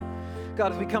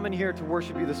God, as we come in here to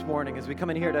worship you this morning, as we come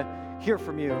in here to hear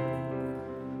from you,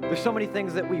 there's so many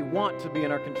things that we want to be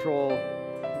in our control,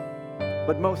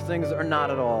 but most things are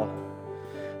not at all.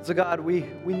 So God, we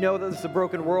know that this is a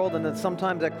broken world and that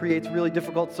sometimes that creates really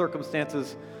difficult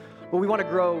circumstances, but we want to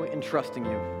grow in trusting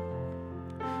you.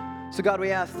 So God,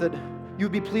 we ask that you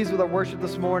would be pleased with our worship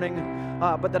this morning,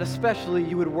 but that especially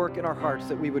you would work in our hearts,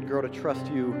 that we would grow to trust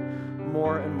you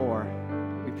more and more.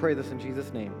 We pray this in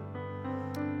Jesus' name.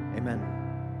 Amen.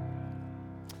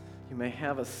 You may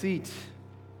have a seat.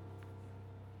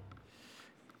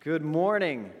 Good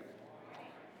morning.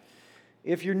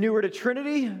 If you're newer to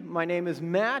Trinity, my name is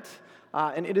Matt,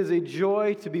 and it is a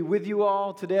joy to be with you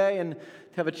all today and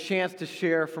to have a chance to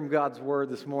share from God's Word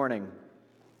this morning.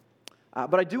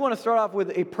 But I do want to start off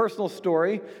with a personal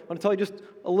story. I want to tell you just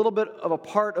a little bit of a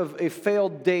part of a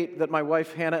failed date that my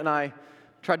wife Hannah and I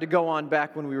tried to go on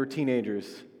back when we were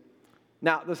teenagers.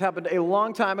 Now, this happened a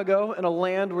long time ago in a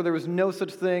land where there was no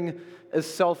such thing as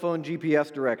cell phone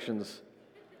GPS directions.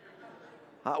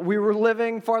 We were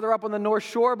living farther up on the North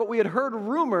Shore, but we had heard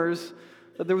rumors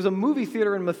that there was a movie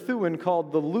theater in Methuen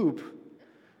called The Loop,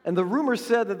 and the rumors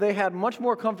said that they had much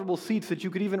more comfortable seats that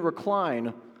you could even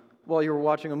recline while you were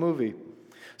watching a movie.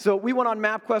 So we went on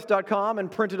MapQuest.com and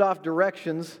printed off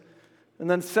directions and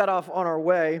then set off on our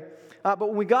way. But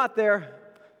when we got there,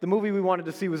 the movie we wanted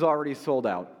to see was already sold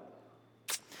out.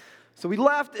 So we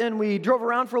left and we drove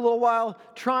around for a little while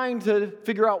trying to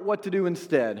figure out what to do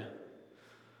instead.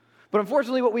 But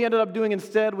unfortunately, what we ended up doing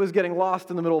instead was getting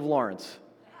lost in the middle of Lawrence.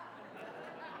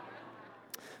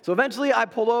 So eventually, I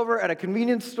pulled over at a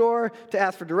convenience store to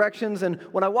ask for directions, and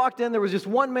when I walked in, there was just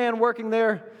one man working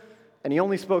there, and he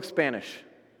only spoke Spanish.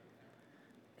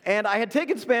 And I had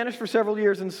taken Spanish for several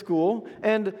years in school,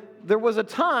 and there was a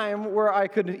time where I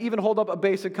could even hold up a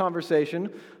basic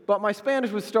conversation, but my Spanish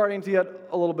was starting to get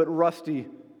a little bit rusty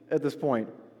at this point.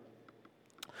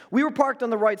 We were parked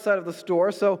on the right side of the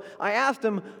store, so I asked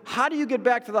him, how do you get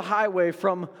back to the highway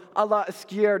from a la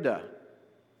izquierda?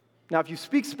 Now, if you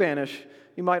speak Spanish,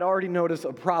 you might already notice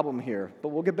a problem here, but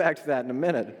we'll get back to that in a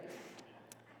minute.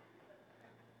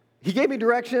 He gave me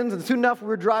directions, and soon enough, we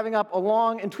were driving up a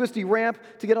long and twisty ramp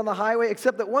to get on the highway,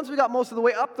 except that once we got most of the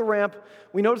way up the ramp,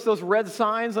 we noticed those red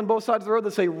signs on both sides of the road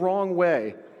that say wrong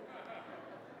way.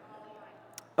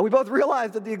 And we both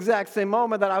realized at the exact same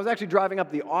moment that I was actually driving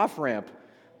up the off-ramp,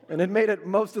 and had made it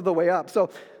most of the way up.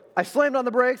 So I slammed on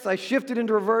the brakes, I shifted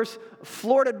into reverse,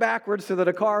 floored it backwards so that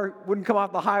a car wouldn't come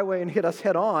off the highway and hit us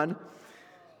head on.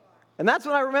 And that's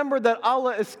when I remembered that a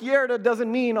la izquierda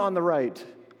doesn't mean on the right.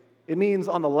 It means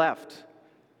on the left.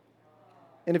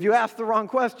 And if you ask the wrong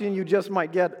question, you just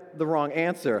might get the wrong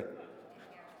answer.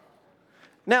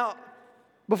 Now,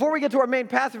 before we get to our main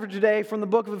passage for today from the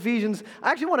book of Ephesians,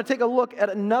 I actually want to take a look at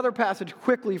another passage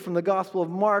quickly from the Gospel of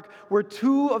Mark, where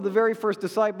two of the very first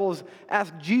disciples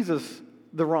asked Jesus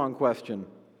the wrong question.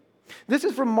 This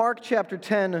is from Mark chapter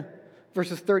 10,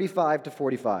 verses 35 to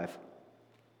 45.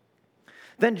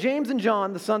 Then James and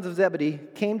John, the sons of Zebedee,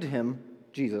 came to him,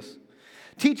 Jesus.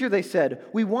 Teacher, they said,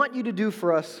 we want you to do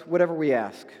for us whatever we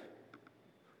ask.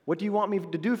 What do you want me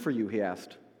to do for you, he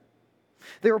asked.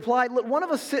 They replied, let one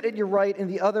of us sit at your right and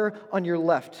the other on your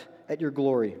left at your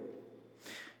glory.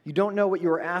 You don't know what you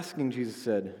are asking, Jesus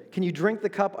said. Can you drink the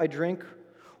cup I drink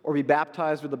or be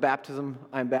baptized with the baptism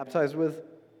I am baptized with?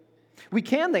 We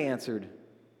can, they answered.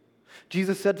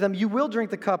 Jesus said to them, you will drink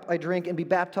the cup I drink and be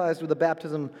baptized with the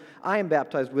baptism I am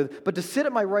baptized with, but to sit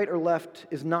at my right or left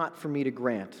is not for me to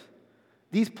grant.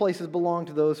 These places belong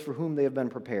to those for whom they have been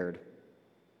prepared.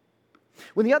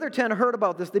 When the other 10 heard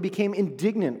about this, they became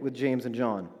indignant with James and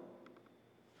John.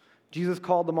 Jesus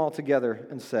called them all together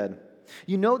and said,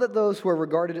 you know that those who are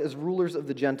regarded as rulers of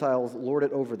the Gentiles lord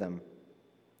it over them,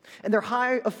 and their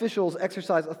high officials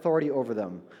exercise authority over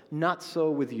them. Not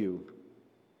so with you.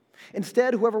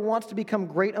 Instead, whoever wants to become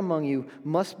great among you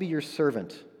must be your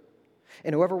servant,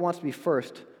 and whoever wants to be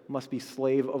first must be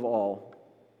slave of all.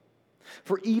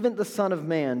 For even the Son of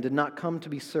Man did not come to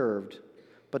be served,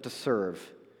 but to serve,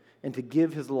 and to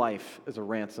give his life as a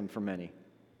ransom for many.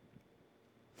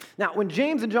 Now, when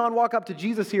James and John walk up to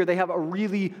Jesus here, they have a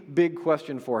really big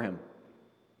question for him.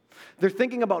 They're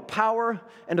thinking about power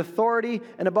and authority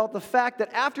and about the fact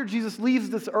that after Jesus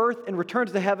leaves this earth and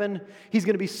returns to heaven, he's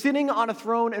going to be sitting on a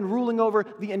throne and ruling over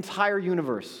the entire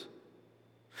universe.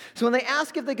 So when they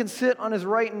ask if they can sit on his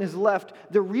right and his left,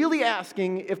 they're really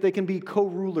asking if they can be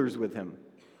co-rulers with him.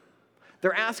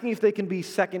 They're asking if they can be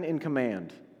second in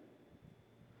command.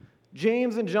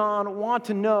 James and John want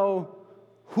to know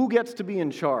who gets to be in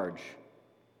charge.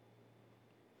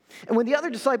 And when the other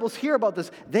disciples hear about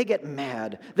this, they get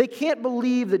mad. They can't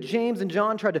believe that James and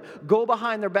John tried to go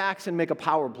behind their backs and make a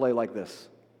power play like this.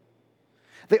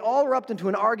 They all erupt into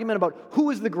an argument about who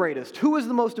is the greatest, who is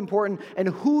the most important, and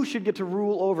who should get to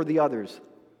rule over the others.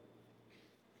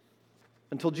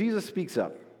 Until Jesus speaks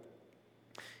up.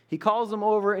 He calls them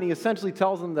over and he essentially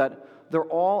tells them that they're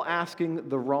all asking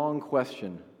the wrong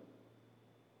question.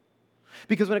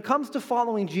 Because when it comes to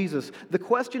following Jesus, the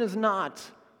question is not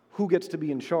who gets to be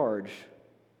in charge,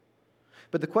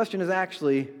 but the question is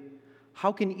actually,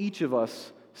 how can each of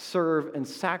us serve and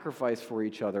sacrifice for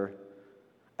each other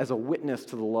as a witness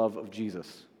to the love of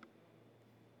Jesus?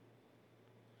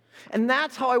 And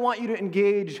that's how I want you to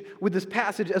engage with this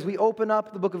passage as we open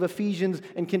up the book of Ephesians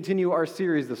and continue our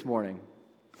series this morning.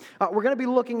 We're going to be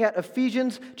looking at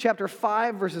Ephesians chapter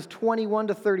 5, verses 21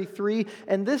 to 33,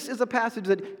 and this is a passage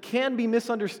that can be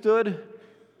misunderstood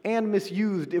and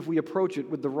misused if we approach it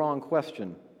with the wrong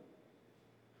question.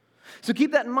 So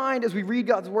keep that in mind as we read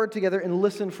God's word together and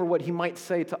listen for what he might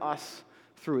say to us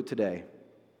through it today.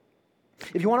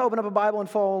 If you want to open up a Bible and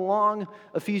follow along,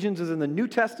 Ephesians is in the New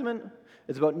Testament.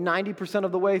 It's about 90%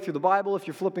 of the way through the Bible if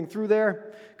you're flipping through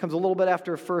there. It comes a little bit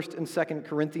after 1st and 2nd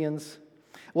Corinthians.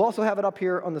 We'll also have it up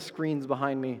here on the screens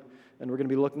behind me, and we're going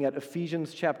to be looking at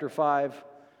Ephesians chapter 5,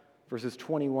 verses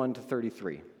 21 to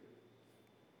 33.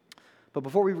 But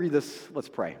before we read this, let's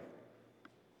pray.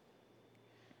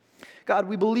 God,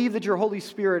 we believe that your Holy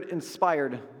Spirit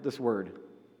inspired this word.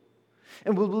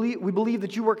 And we believe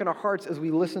that you work in our hearts as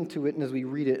we listen to it and as we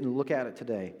read it and look at it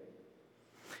today.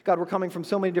 God, we're coming from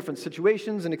so many different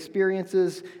situations and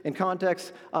experiences and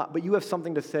contexts, but you have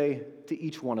something to say to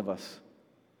each one of us.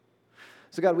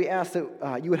 So God, we ask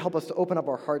that you would help us to open up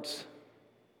our hearts,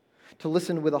 to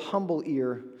listen with a humble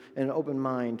ear and an open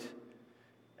mind,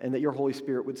 and that your Holy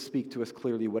Spirit would speak to us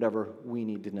clearly whatever we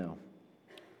need to know.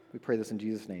 We pray this in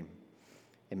Jesus' name.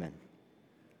 Amen.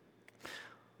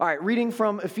 All right, reading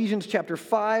from Ephesians chapter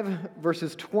 5,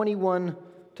 verses 21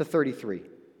 to 33.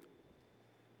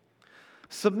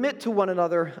 Submit to one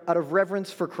another out of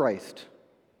reverence for Christ.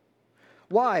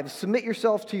 Wives, submit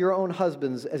yourselves to your own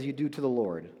husbands as you do to the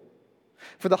Lord.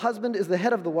 For the husband is the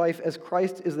head of the wife, as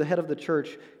Christ is the head of the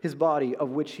church, his body, of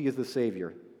which he is the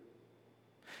Savior.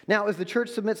 Now, as the church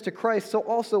submits to Christ, so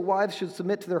also wives should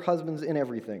submit to their husbands in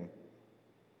everything.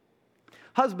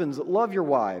 Husbands, love your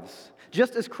wives,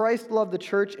 just as Christ loved the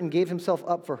church and gave himself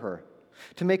up for her,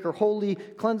 to make her holy,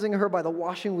 cleansing her by the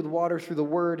washing with water through the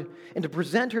word, and to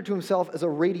present her to himself as a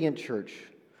radiant church,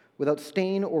 without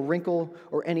stain or wrinkle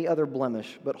or any other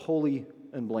blemish, but holy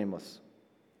and blameless.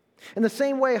 In the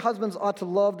same way, husbands ought to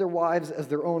love their wives as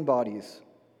their own bodies.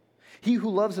 He who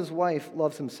loves his wife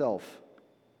loves himself.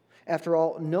 After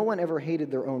all, no one ever hated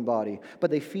their own body,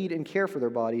 but they feed and care for their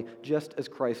body just as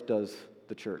Christ does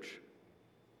the church.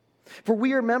 For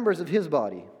we are members of his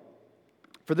body.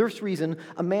 For this reason,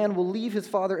 a man will leave his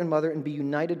father and mother and be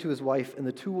united to his wife, and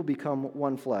the two will become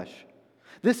one flesh.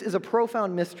 This is a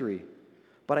profound mystery,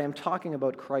 but I am talking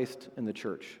about Christ and the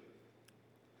church.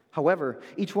 However,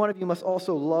 each one of you must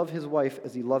also love his wife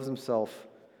as he loves himself,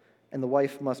 and the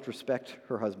wife must respect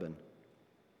her husband.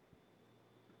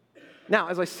 Now,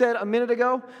 as I said a minute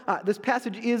ago, this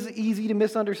passage is easy to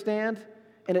misunderstand,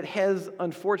 and it has,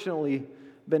 unfortunately,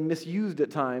 been misused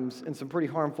at times in some pretty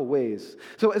harmful ways.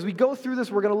 So as we go through this,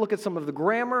 we're going to look at some of the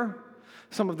grammar,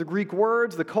 some of the Greek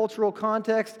words, the cultural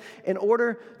context, in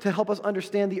order to help us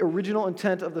understand the original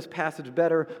intent of this passage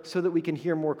better so that we can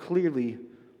hear more clearly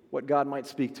what God might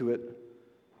speak to it,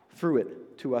 through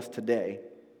it, to us today.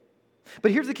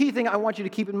 But here's the key thing I want you to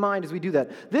keep in mind as we do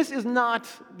that. This is not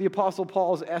the Apostle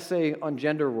Paul's essay on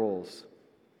gender roles.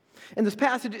 And this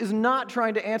passage is not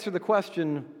trying to answer the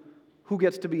question, who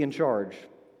gets to be in charge?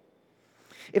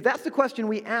 If that's the question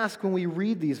we ask when we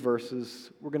read these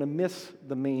verses, we're going to miss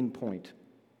the main point.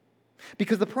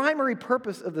 Because the primary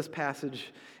purpose of this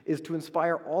passage is to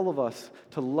inspire all of us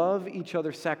to love each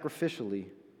other sacrificially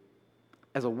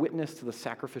as a witness to the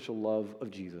sacrificial love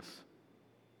of Jesus.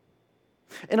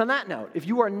 And on that note, if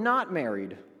you are not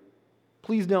married,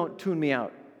 please don't tune me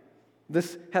out.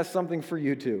 This has something for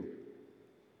you too.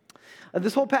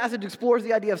 This whole passage explores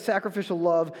the idea of sacrificial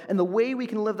love and the way we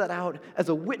can live that out as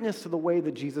a witness to the way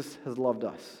that Jesus has loved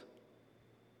us.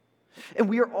 And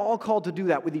we are all called to do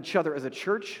that with each other as a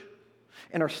church,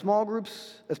 in our small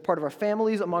groups, as part of our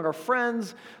families, among our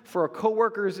friends, for our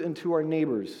coworkers, and to our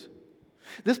neighbors.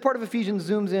 This part of Ephesians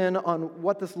zooms in on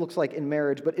what this looks like in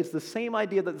marriage, but it's the same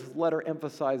idea that this letter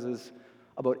emphasizes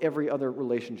about every other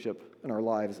relationship in our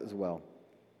lives as well.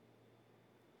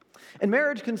 And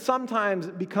marriage can sometimes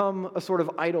become a sort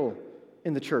of idol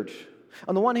in the church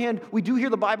On the one hand, we do hear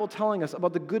the Bible telling us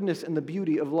about the goodness and the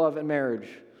beauty of love and marriage.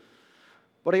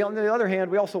 But on the other hand,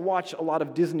 we also watch a lot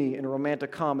of Disney and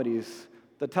romantic comedies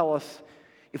that tell us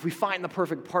if we find the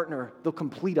perfect partner, they'll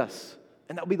complete us,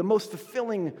 and that'll be the most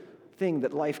fulfilling thing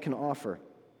that life can offer.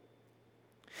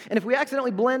 And if we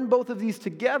accidentally blend both of these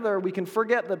together, we can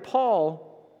forget that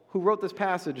Paul, who wrote this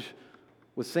passage,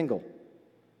 was single.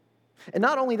 And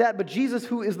not only that, but Jesus,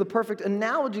 who is the perfect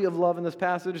analogy of love in this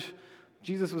passage,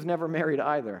 Jesus was never married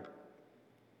either.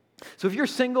 So if you're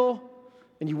single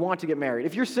and you want to get married,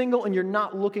 if you're single and you're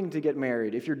not looking to get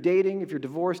married, if you're dating, if you're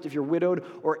divorced, if you're widowed,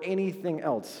 or anything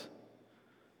else,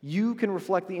 you can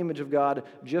reflect the image of God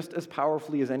just as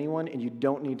powerfully as anyone, and you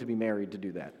don't need to be married to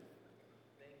do that.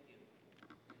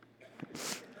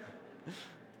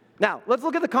 Now, let's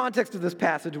look at the context of this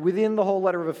passage within the whole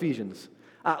letter of Ephesians.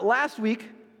 Last week,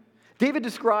 David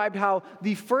described how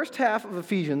the first half of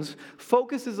Ephesians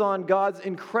focuses on God's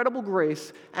incredible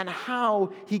grace and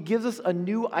how he gives us a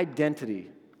new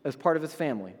identity as part of his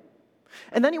family.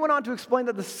 And then he went on to explain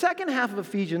that the second half of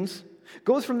Ephesians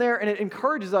goes from there and it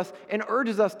encourages us and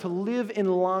urges us to live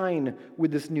in line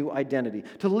with this new identity,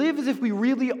 to live as if we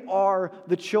really are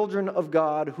the children of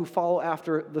God who follow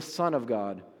after the Son of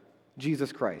God,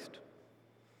 Jesus Christ.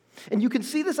 And you can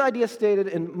see this idea stated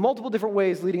in multiple different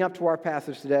ways leading up to our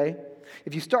passage today.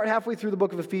 If you start halfway through the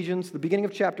book of Ephesians, the beginning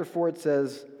of chapter 4, it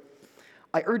says,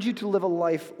 "I urge you to live a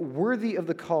life worthy of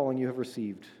the calling you have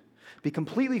received. Be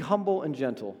completely humble and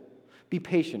gentle. Be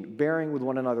patient, bearing with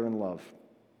one another in love."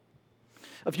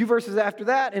 A few verses after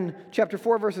that, in chapter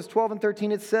 4, verses 12 and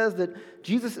 13, it says that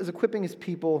Jesus is equipping his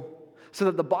people so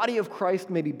that the body of Christ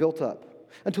may be built up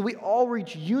until we all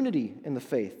reach unity in the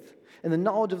faith and the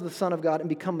knowledge of the Son of God and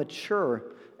become mature,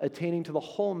 attaining to the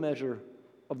whole measure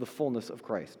of the fullness of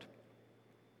Christ.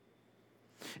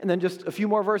 And then just a few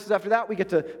more verses after that, we get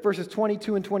to verses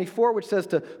 22 and 24, which says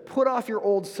to put off your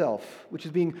old self, which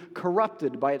is being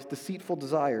corrupted by its deceitful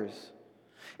desires,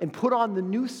 and put on the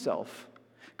new self,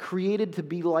 created to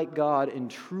be like God in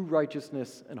true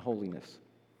righteousness and holiness.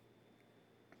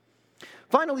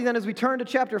 Finally, then, as we turn to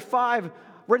chapter 5,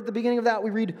 right at the beginning of that,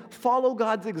 we read, "Follow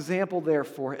God's example,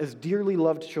 therefore, as dearly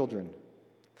loved children,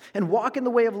 and walk in the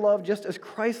way of love just as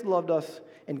Christ loved us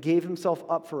and gave himself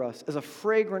up for us as a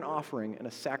fragrant offering and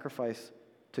a sacrifice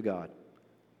to God."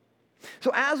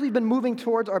 So as we've been moving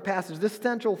towards our passage, this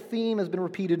central theme has been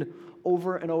repeated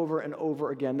over and over and over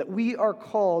again, that we are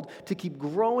called to keep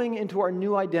growing into our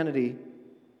new identity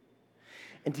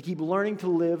and to keep learning to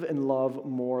live and love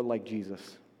more like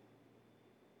Jesus.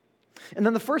 And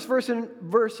then the first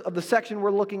verse of the section we're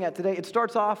looking at today, it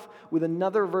starts off with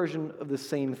another version of the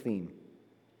same theme.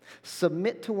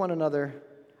 Submit to one another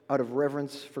out of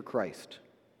reverence for Christ.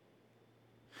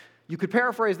 You could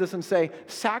paraphrase this and say,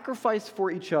 sacrifice for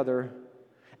each other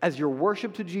as your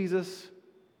worship to Jesus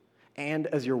and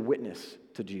as your witness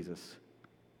to Jesus.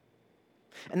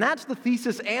 And that's the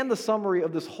thesis and the summary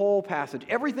of this whole passage.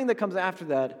 Everything that comes after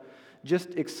that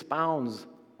just expounds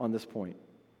on this point.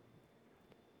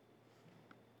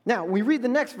 Now, when we read the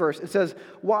next verse, it says,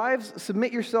 "Wives,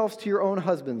 submit yourselves to your own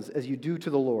husbands as you do to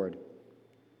the Lord."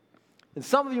 And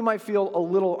some of you might feel a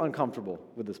little uncomfortable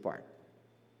with this part.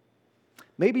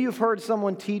 Maybe you've heard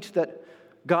someone teach that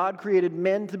God created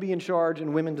men to be in charge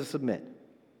and women to submit.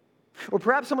 Or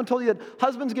perhaps someone told you that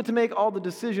husbands get to make all the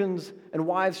decisions and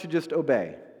wives should just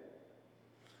obey.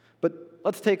 But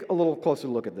let's take a little closer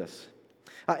look at this.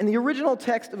 In the original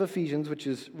text of Ephesians, which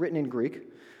is written in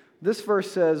Greek, this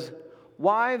verse says,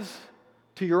 "Wives,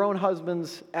 to your own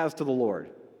husbands as to the Lord."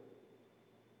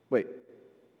 Wait,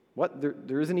 what?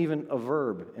 There isn't even a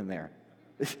verb in there.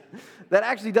 That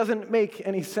actually doesn't make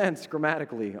any sense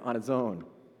grammatically on its own.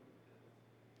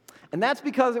 And that's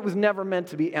because it was never meant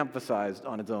to be emphasized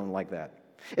on its own like that.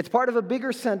 It's part of a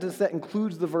bigger sentence that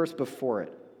includes the verse before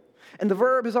it. And the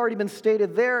verb has already been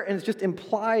stated there, and it's just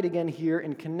implied again here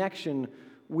in connection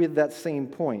with that same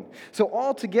point. So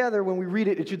altogether, when we read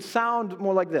it, it should sound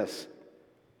more like this.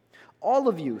 "All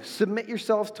of you, submit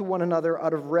yourselves to one another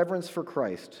out of reverence for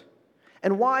Christ.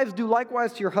 And wives, do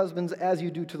likewise to your husbands as you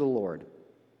do to the Lord."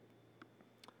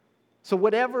 So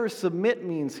whatever submit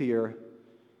means here,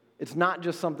 it's not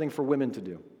just something for women to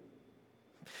do.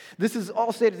 This is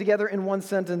all stated together in one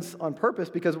sentence on purpose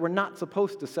because we're not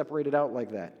supposed to separate it out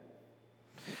like that.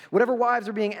 Whatever wives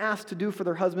are being asked to do for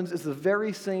their husbands is the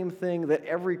very same thing that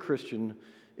every Christian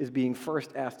is being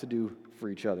first asked to do for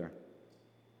each other.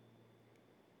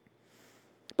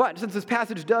 But since this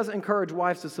passage does encourage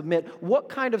wives to submit, what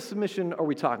kind of submission are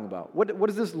we talking about? What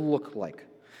does this look like?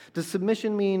 Does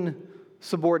submission mean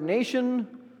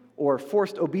subordination or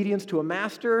forced obedience to a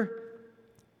master?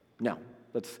 No,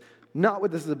 that's not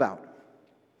what this is about.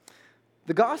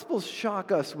 The Gospels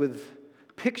shock us with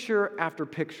picture after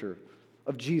picture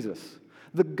of Jesus,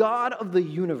 the God of the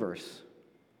universe,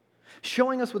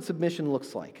 showing us what submission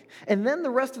looks like. And then the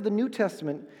rest of the New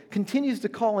Testament continues to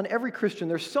call on every Christian.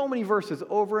 There's so many verses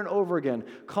over and over again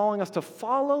calling us to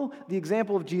follow the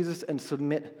example of Jesus and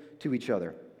submit to each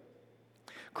other.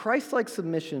 Christ-like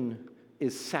submission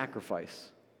is sacrifice.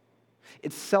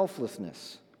 It's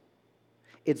selflessness.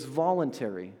 It's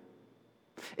voluntary.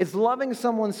 It's loving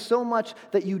someone so much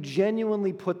that you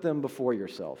genuinely put them before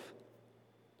yourself.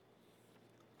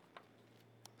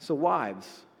 So wives,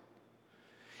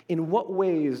 in what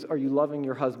ways are you loving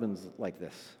your husbands like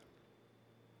this?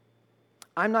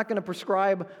 I'm not going to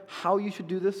prescribe how you should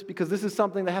do this because this is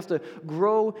something that has to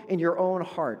grow in your own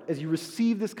heart as you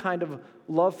receive this kind of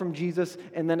love from Jesus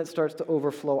and then it starts to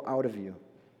overflow out of you.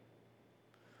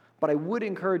 But I would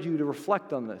encourage you to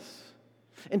reflect on this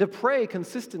and to pray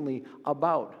consistently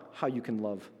about how you can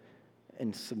love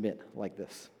and submit like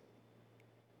this.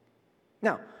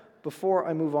 Now, before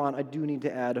I move on, I do need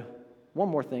to add one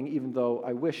more thing, even though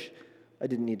I wish I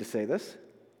didn't need to say this.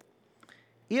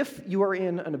 If you are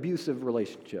in an abusive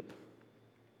relationship,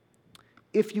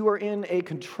 if you are in a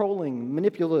controlling,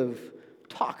 manipulative,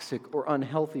 toxic, or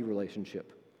unhealthy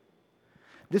relationship,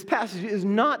 this passage is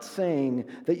not saying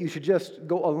that you should just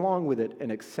go along with it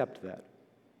and accept that.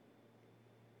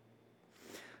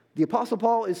 The Apostle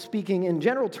Paul is speaking in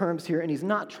general terms here, and he's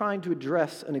not trying to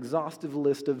address an exhaustive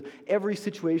list of every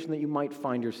situation that you might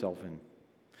find yourself in.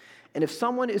 And if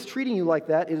someone is treating you like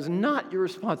that, it is not your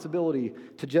responsibility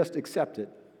to just accept it.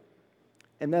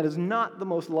 And that is not the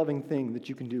most loving thing that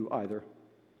you can do either.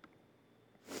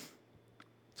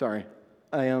 Sorry,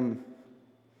 I've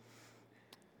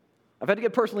had to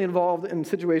get personally involved in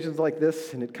situations like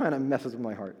this, and it kind of messes with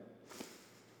my heart.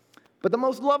 But the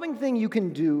most loving thing you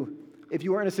can do if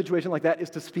you are in a situation like that is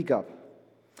to speak up.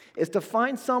 Is to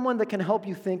find someone that can help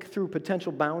you think through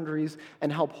potential boundaries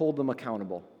and help hold them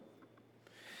accountable.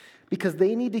 Because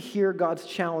they need to hear God's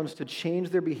challenge to change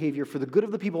their behavior for the good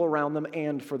of the people around them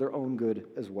and for their own good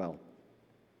as well.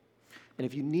 And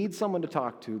if you need someone to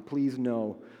talk to, please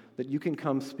know that you can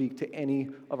come speak to any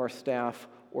of our staff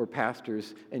or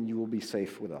pastors and you will be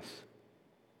safe with us.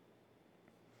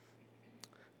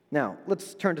 Now,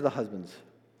 let's turn to the husbands.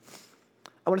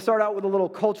 I want to start out with a little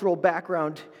cultural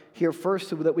background here first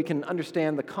so that we can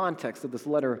understand the context that this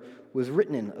letter was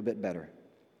written in a bit better.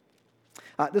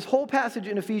 This whole passage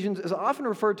in Ephesians is often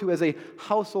referred to as a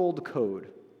household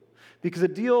code because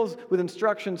it deals with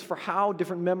instructions for how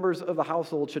different members of the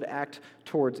household should act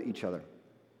towards each other.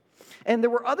 And there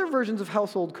were other versions of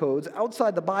household codes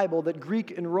outside the Bible that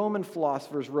Greek and Roman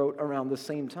philosophers wrote around the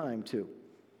same time too.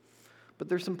 But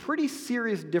there's some pretty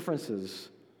serious differences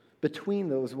between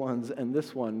those ones and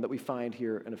this one that we find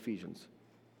here in Ephesians.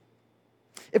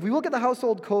 If we look at the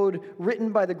household code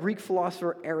written by the Greek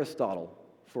philosopher Aristotle,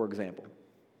 for example,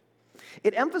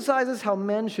 it emphasizes how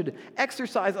men should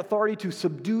exercise authority to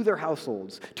subdue their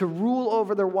households, to rule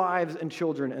over their wives and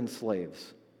children and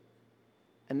slaves.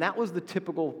 And that was the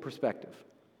typical perspective.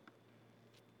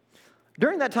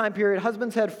 During that time period,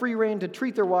 husbands had free rein to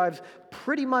treat their wives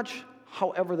pretty much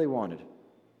however they wanted.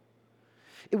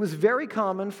 It was very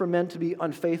common for men to be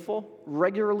unfaithful,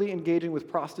 regularly engaging with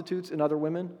prostitutes and other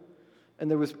women, and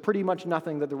there was pretty much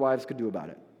nothing that their wives could do about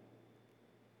it.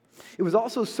 It was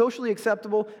also socially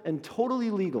acceptable and totally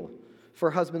legal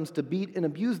for husbands to beat and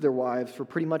abuse their wives for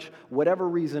pretty much whatever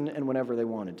reason and whenever they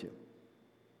wanted to.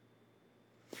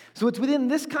 So it's within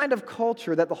this kind of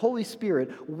culture that the Holy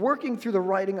Spirit, working through the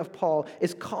writing of Paul,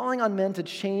 is calling on men to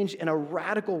change in a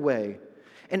radical way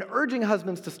and urging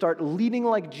husbands to start leading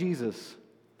like Jesus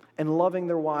and loving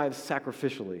their wives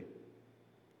sacrificially.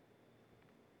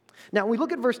 Now, when we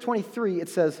look at verse 23, it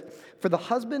says, "For the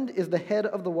husband is the head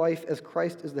of the wife as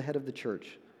Christ is the head of the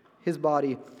church, his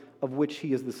body, of which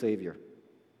he is the Savior."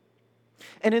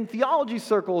 And in theology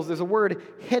circles, there's a word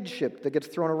headship that gets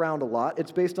thrown around a lot.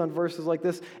 It's based on verses like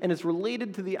this, and it's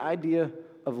related to the idea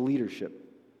of leadership.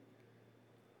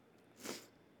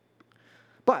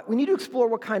 But we need to explore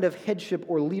what kind of headship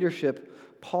or leadership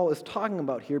Paul is talking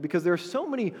about here, because there are so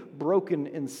many broken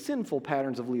and sinful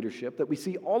patterns of leadership that we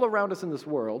see all around us in this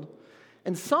world,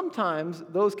 and sometimes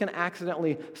those can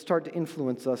accidentally start to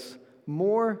influence us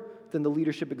more than the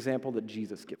leadership example that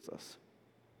Jesus gives us.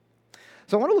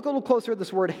 So I want to look a little closer at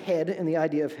this word head and the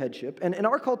idea of headship. And in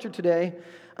our culture today,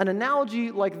 an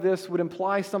analogy like this would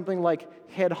imply something like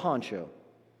head honcho.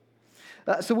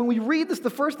 So when we read this, the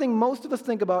first thing most of us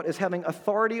think about is having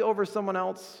authority over someone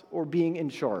else or being in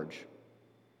charge.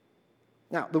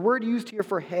 Now, the word used here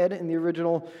for head in the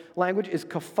original language is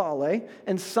kephale,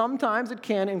 and sometimes it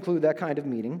can include that kind of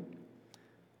meaning.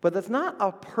 But that's not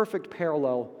a perfect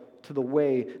parallel to the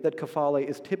way that kephale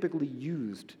is typically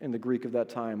used in the Greek of that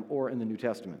time or in the New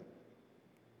Testament.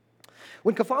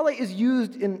 When kephale is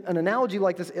used in an analogy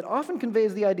like this, it often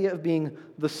conveys the idea of being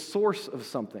the source of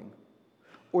something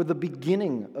or the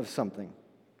beginning of something.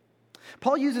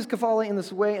 Paul uses kephale in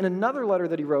this way in another letter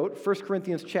that he wrote, 1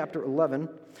 Corinthians chapter 11,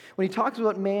 when he talks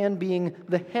about man being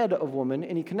the head of woman,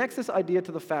 and he connects this idea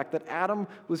to the fact that Adam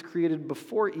was created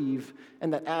before Eve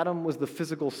and that Adam was the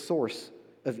physical source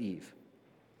of Eve.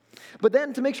 But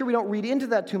then, to make sure we don't read into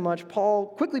that too much, Paul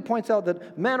quickly points out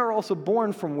that men are also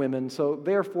born from women, so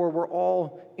therefore we're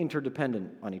all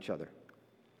interdependent on each other.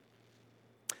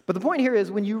 But the point here is,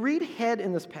 when you read head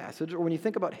in this passage, or when you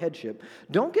think about headship,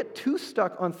 don't get too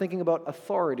stuck on thinking about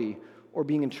authority or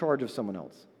being in charge of someone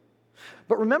else.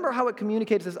 But remember how it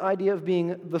communicates this idea of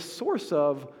being the source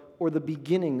of or the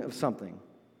beginning of something.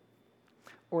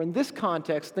 Or in this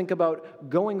context, think about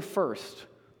going first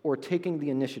or taking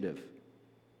the initiative.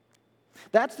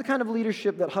 That's the kind of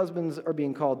leadership that husbands are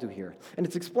being called to here. And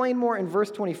it's explained more in verse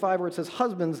 25 where it says,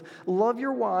 "Husbands, love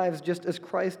your wives just as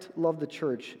Christ loved the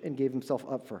church and gave himself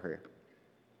up for her."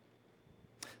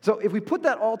 So if we put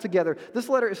that all together, this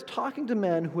letter is talking to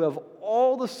men who have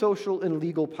all the social and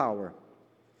legal power.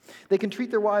 They can treat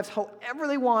their wives however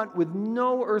they want with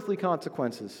no earthly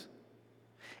consequences.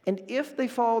 And if they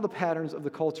follow the patterns of the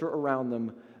culture around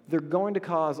them, they're going to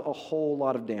cause a whole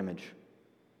lot of damage.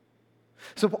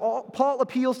 So Paul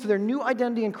appeals to their new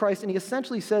identity in Christ, and he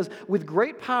essentially says, with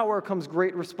great power comes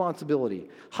great responsibility.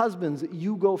 Husbands,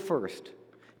 you go first.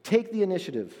 Take the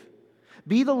initiative.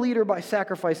 Be the leader by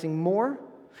sacrificing more,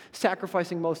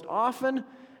 sacrificing most often,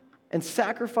 and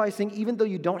sacrificing even though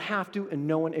you don't have to and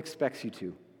no one expects you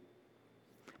to.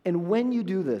 And when you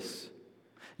do this,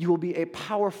 you will be a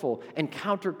powerful and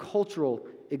countercultural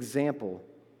example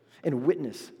and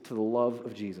witness to the love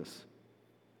of Jesus.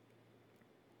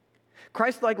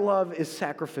 Christ-like love is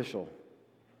sacrificial.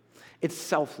 It's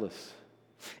selfless.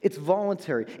 It's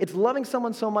voluntary. It's loving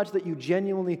someone so much that you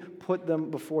genuinely put them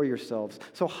before yourselves.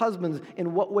 So husbands,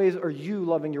 in what ways are you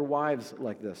loving your wives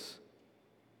like this?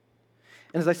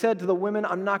 And as I said to the women,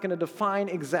 I'm not going to define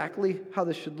exactly how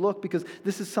this should look because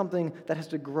this is something that has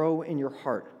to grow in your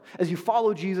heart. As you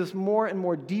follow Jesus more and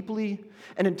more deeply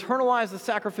and internalize the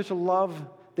sacrificial love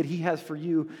that he has for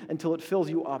you until it fills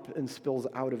you up and spills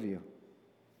out of you.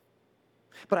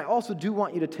 But I also do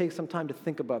want you to take some time to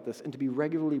think about this and to be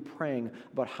regularly praying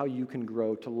about how you can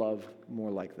grow to love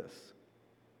more like this.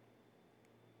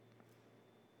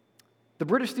 The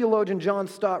British theologian John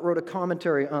Stott wrote a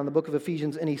commentary on the book of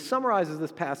Ephesians, and he summarizes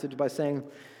this passage by saying,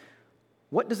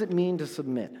 what does it mean to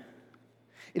submit?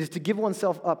 It is to give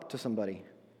oneself up to somebody.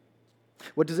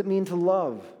 What does it mean to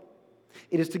love?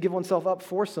 It is to give oneself up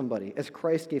for somebody, as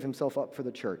Christ gave himself up for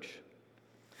the church.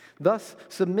 Thus,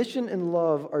 submission and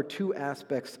love are two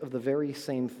aspects of the very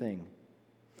same thing,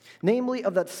 namely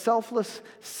of that selfless,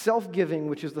 self-giving,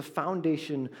 which is the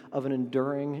foundation of an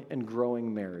enduring and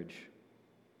growing marriage.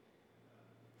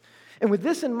 And with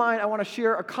this in mind, I want to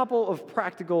share a couple of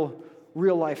practical,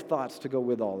 real-life thoughts to go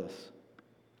with all this.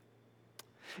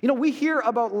 You know, we hear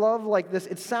about love like this.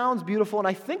 It sounds beautiful, and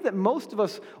I think that most of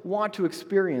us want to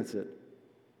experience it.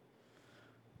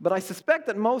 But I suspect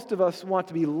that most of us want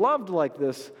to be loved like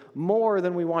this more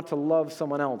than we want to love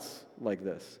someone else like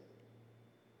this.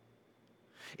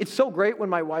 It's so great when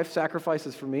my wife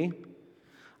sacrifices for me,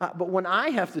 but when I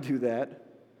have to do that,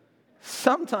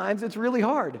 sometimes it's really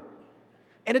hard,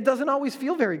 and it doesn't always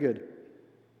feel very good.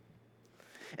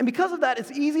 And because of that,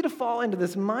 it's easy to fall into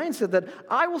this mindset that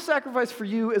I will sacrifice for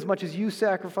you as much as you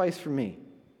sacrifice for me.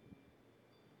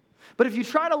 But if you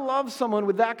try to love someone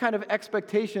with that kind of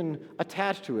expectation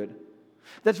attached to it,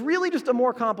 that's really just a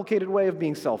more complicated way of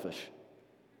being selfish.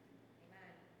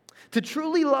 Amen. To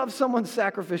truly love someone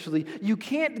sacrificially, you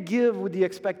can't give with the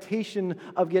expectation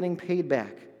of getting paid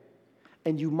back,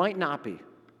 and you might not be.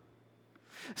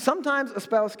 Sometimes a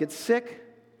spouse gets sick,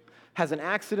 has an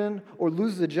accident, or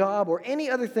loses a job, or any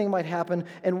other thing might happen,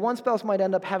 and one spouse might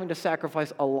end up having to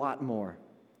sacrifice a lot more.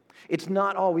 It's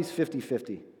not always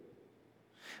 50-50.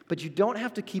 But you don't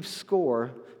have to keep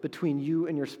score between you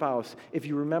and your spouse if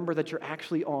you remember that you're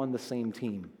actually on the same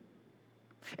team.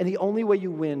 And the only way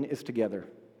you win is together.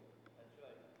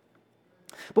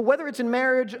 But whether it's in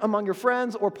marriage, among your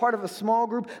friends, or part of a small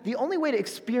group, the only way to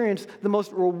experience the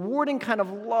most rewarding kind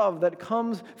of love that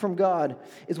comes from God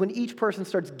is when each person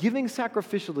starts giving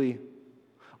sacrificially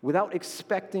without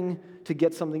expecting to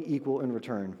get something equal in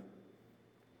return.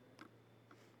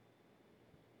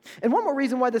 And one more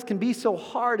reason why this can be so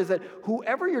hard is that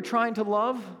whoever you're trying to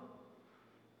love,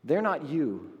 they're not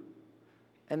you,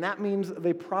 And that means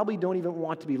they probably don't even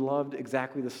want to be loved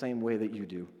exactly the same way that you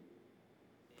do.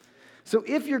 So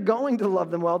if you're going to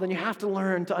love them well, then you have to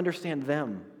learn to understand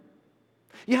them.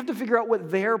 You have to figure out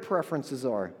what their preferences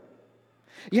are.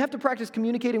 You have to practice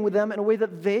communicating with them in a way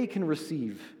that they can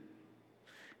receive.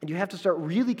 And you have to start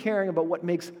really caring about what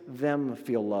makes them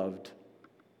feel loved.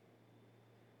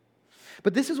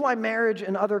 But this is why marriage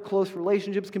and other close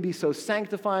relationships can be so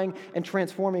sanctifying and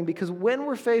transforming, because when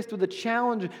we're faced with the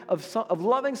challenge of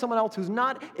loving someone else who's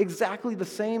not exactly the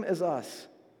same as us,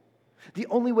 the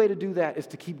only way to do that is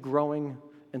to keep growing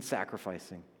and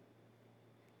sacrificing.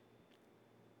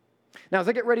 Now, as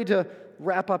I get ready to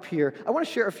wrap up here, I want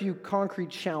to share a few concrete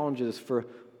challenges for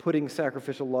putting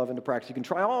sacrificial love into practice. You can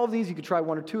try all of these, you could try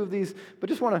one or two of these, but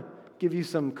just want to give you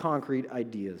some concrete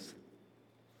ideas.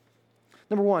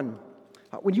 Number one,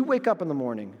 when you wake up in the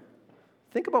morning,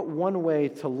 think about one way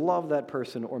to love that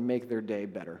person or make their day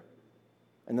better.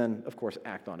 And then, of course,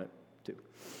 act on it too.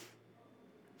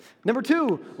 Number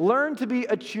two, learn to be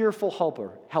a cheerful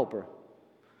helper.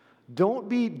 Don't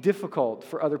be difficult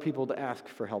for other people to ask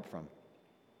for help from.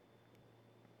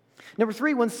 Number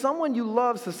three, when someone you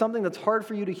love says something that's hard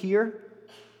for you to hear,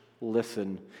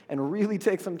 listen and really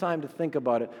take some time to think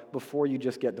about it before you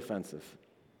just get defensive.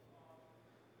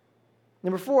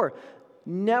 Number four,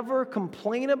 never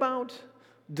complain about,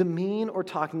 demean, or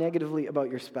talk negatively about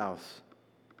your spouse.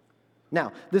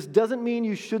 Now, this doesn't mean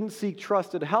you shouldn't seek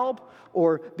trusted help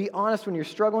or be honest when you're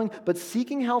struggling, but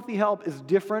seeking healthy help is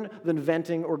different than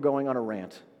venting or going on a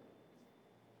rant.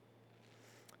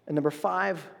 And number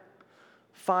five,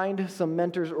 find some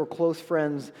mentors or close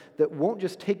friends that won't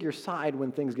just take your side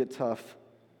when things get tough,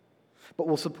 but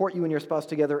will support you and your spouse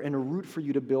together and root for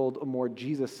you to build a more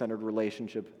Jesus-centered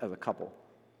relationship as a couple.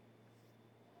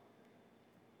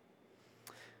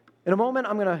 In a moment,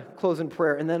 I'm going to close in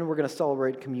prayer, and then we're going to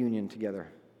celebrate communion together.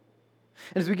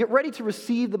 And as we get ready to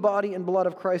receive the body and blood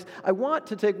of Christ, I want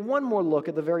to take one more look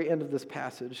at the very end of this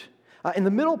passage. In the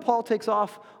middle, Paul takes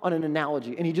off on an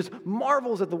analogy, and he just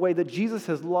marvels at the way that Jesus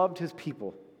has loved his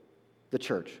people, the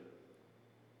church.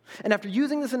 And after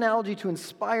using this analogy to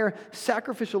inspire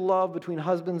sacrificial love between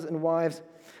husbands and wives,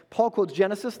 Paul quotes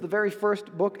Genesis, the very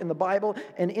first book in the Bible,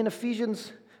 and in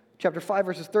Ephesians chapter 5,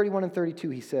 verses 31 and 32,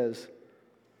 he says,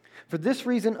 "For this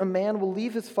reason, a man will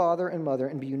leave his father and mother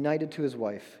and be united to his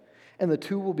wife, and the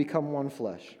two will become one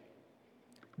flesh.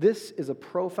 This is a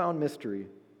profound mystery,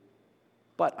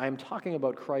 but I am talking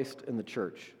about Christ and the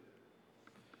church."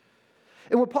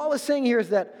 And what Paul is saying here is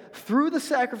that through the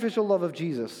sacrificial love of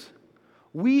Jesus,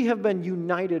 we have been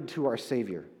united to our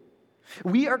Savior.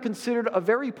 We are considered a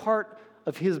very part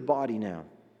of his body now.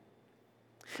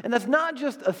 And that's not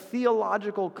just a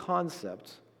theological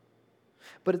concept,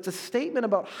 but it's a statement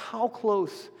about how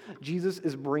close Jesus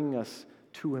is bringing us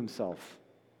to himself.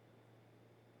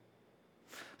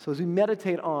 So as we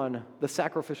meditate on the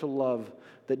sacrificial love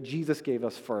that Jesus gave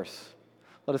us first,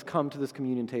 let us come to this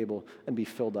communion table and be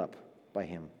filled up by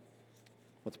him.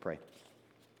 Let's pray.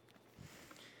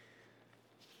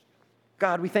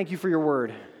 God, we thank you for your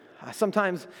word.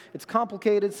 Sometimes it's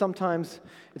complicated, sometimes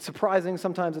it's surprising,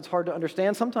 sometimes it's hard to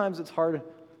understand, sometimes it's hard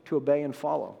to obey and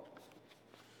follow.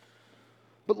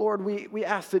 But Lord, we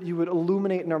ask that you would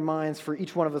illuminate in our minds for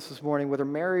each one of us this morning, whether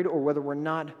married or whether we're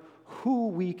not, who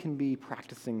we can be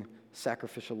practicing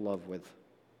sacrificial love with,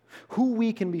 who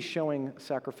we can be showing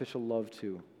sacrificial love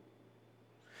to,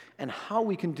 and how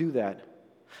we can do that,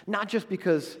 not just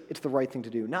because it's the right thing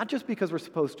to do, not just because we're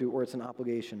supposed to or it's an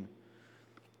obligation,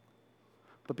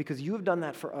 but because you have done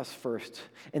that for us first.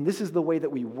 And this is the way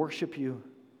that we worship you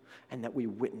and that we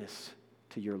witness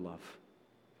to your love.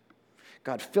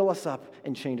 God, fill us up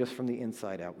and change us from the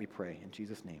inside out, we pray. In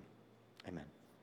Jesus' name, amen.